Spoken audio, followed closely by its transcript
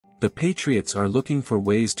The Patriots are looking for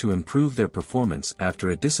ways to improve their performance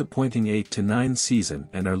after a disappointing 8-9 season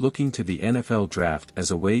and are looking to the NFL Draft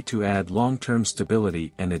as a way to add long-term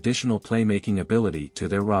stability and additional playmaking ability to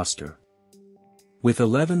their roster. With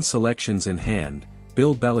 11 selections in hand,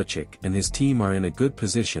 Bill Belichick and his team are in a good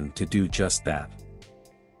position to do just that.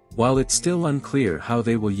 While it's still unclear how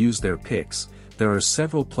they will use their picks, there are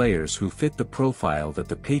several players who fit the profile that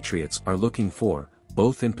the Patriots are looking for,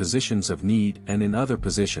 both in positions of need and in other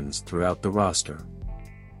positions throughout the roster.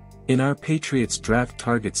 In our Patriots Draft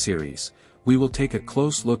Target series, we will take a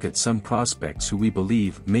close look at some prospects who we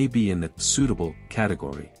believe may be in the suitable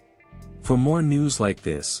category. For more news like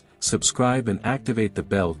this, subscribe and activate the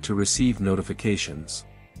bell to receive notifications.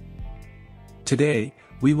 Today,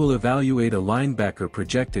 we will evaluate a linebacker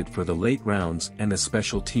projected for the late rounds and a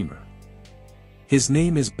special teamer. His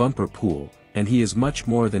name is Bumper Pool, and he is much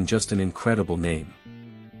more than just an incredible name.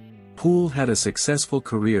 Poole had a successful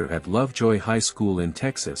career at Lovejoy High School in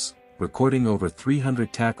Texas, recording over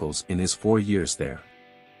 300 tackles in his 4 years there.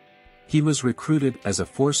 He was recruited as a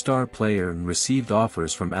 4-star player and received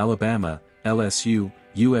offers from Alabama, LSU,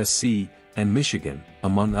 USC, and Michigan,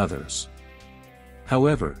 among others.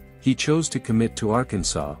 However, he chose to commit to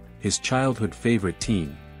Arkansas, his childhood favorite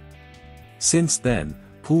team. Since then,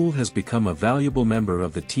 Poole has become a valuable member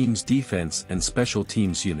of the team's defense and special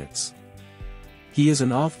teams units. He is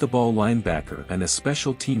an off-the-ball linebacker and a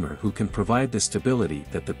special teamer who can provide the stability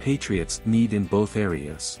that the Patriots need in both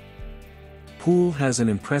areas. Poole has an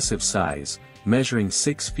impressive size, measuring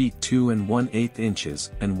 6 feet 2 1/8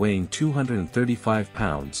 inches and weighing 235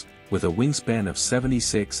 pounds, with a wingspan of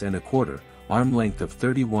 76 1/4, arm length of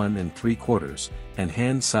 31 3/4, and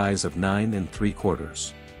hand size of 9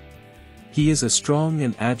 3/4. He is a strong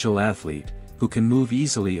and agile athlete, who can move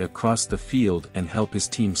easily across the field and help his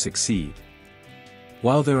team succeed.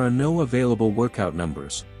 While there are no available workout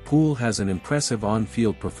numbers, Poole has an impressive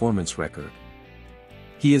on-field performance record.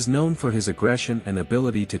 He is known for his aggression and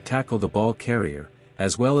ability to tackle the ball carrier,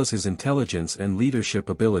 as well as his intelligence and leadership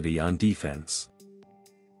ability on defense.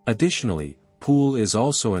 Additionally, Poole is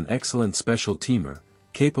also an excellent special teamer,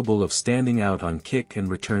 capable of standing out on kick and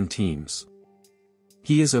return teams.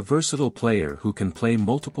 He is a versatile player who can play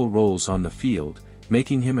multiple roles on the field,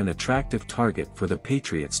 making him an attractive target for the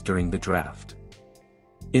Patriots during the draft.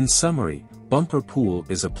 In summary, Bumper Poole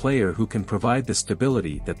is a player who can provide the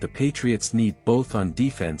stability that the Patriots need both on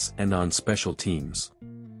defense and on special teams.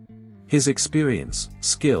 His experience,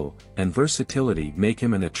 skill, and versatility make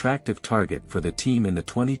him an attractive target for the team in the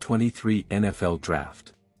 2023 NFL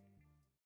Draft.